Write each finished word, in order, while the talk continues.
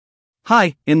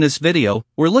Hi, in this video,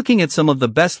 we're looking at some of the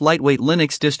best lightweight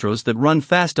Linux distros that run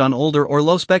fast on older or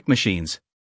low-spec machines.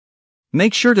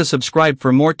 Make sure to subscribe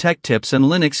for more tech tips and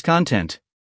Linux content.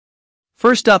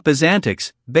 First up is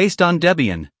Antix, based on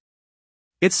Debian.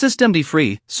 It's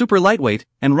systemd-free, super lightweight,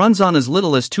 and runs on as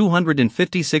little as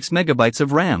 256 megabytes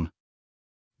of RAM.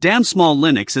 Damn Small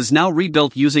Linux is now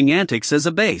rebuilt using Antix as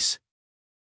a base.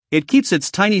 It keeps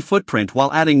its tiny footprint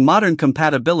while adding modern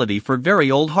compatibility for very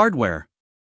old hardware.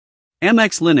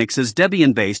 MX Linux is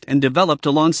Debian-based and developed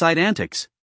alongside Antix.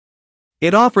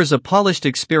 It offers a polished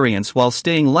experience while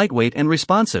staying lightweight and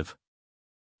responsive.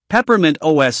 Peppermint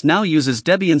OS now uses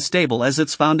Debian Stable as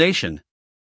its foundation.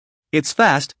 It's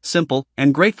fast, simple,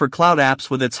 and great for cloud apps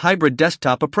with its hybrid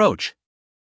desktop approach.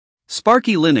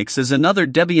 Sparky Linux is another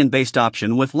Debian-based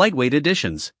option with lightweight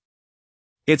additions.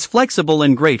 It's flexible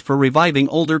and great for reviving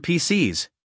older PCs.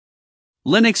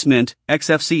 Linux Mint,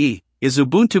 XFCE, is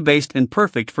Ubuntu-based and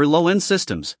perfect for low-end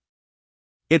systems.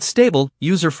 It's stable,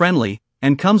 user-friendly,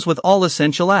 and comes with all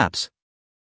essential apps.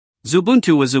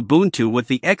 Xubuntu is Ubuntu with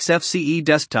the XFCE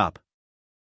desktop.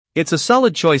 It's a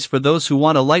solid choice for those who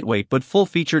want a lightweight but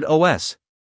full-featured OS.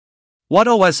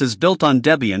 WhatOS is built on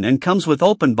Debian and comes with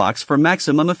OpenBox for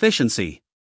maximum efficiency.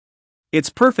 It's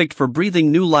perfect for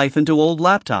breathing new life into old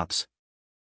laptops.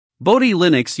 Bodhi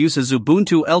Linux uses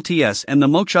Ubuntu LTS and the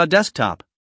Mocha desktop.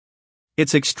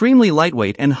 It's extremely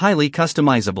lightweight and highly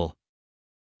customizable.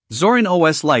 Zorin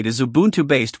OS Lite is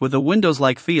Ubuntu-based with a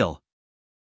Windows-like feel.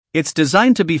 It's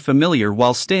designed to be familiar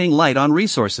while staying light on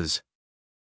resources.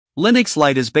 Linux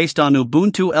Lite is based on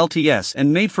Ubuntu LTS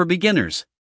and made for beginners.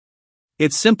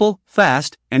 It's simple,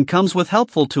 fast, and comes with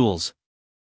helpful tools.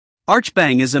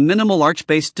 Archbang is a minimal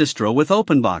Arch-based distro with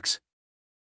OpenBox.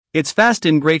 It's fast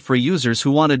and great for users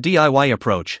who want a DIY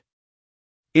approach.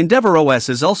 EndeavourOS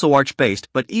is also Arch-based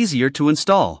but easier to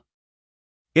install.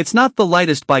 It's not the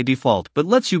lightest by default but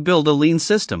lets you build a lean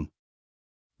system.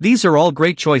 These are all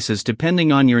great choices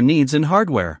depending on your needs and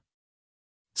hardware.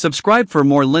 Subscribe for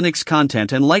more Linux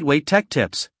content and lightweight tech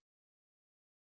tips.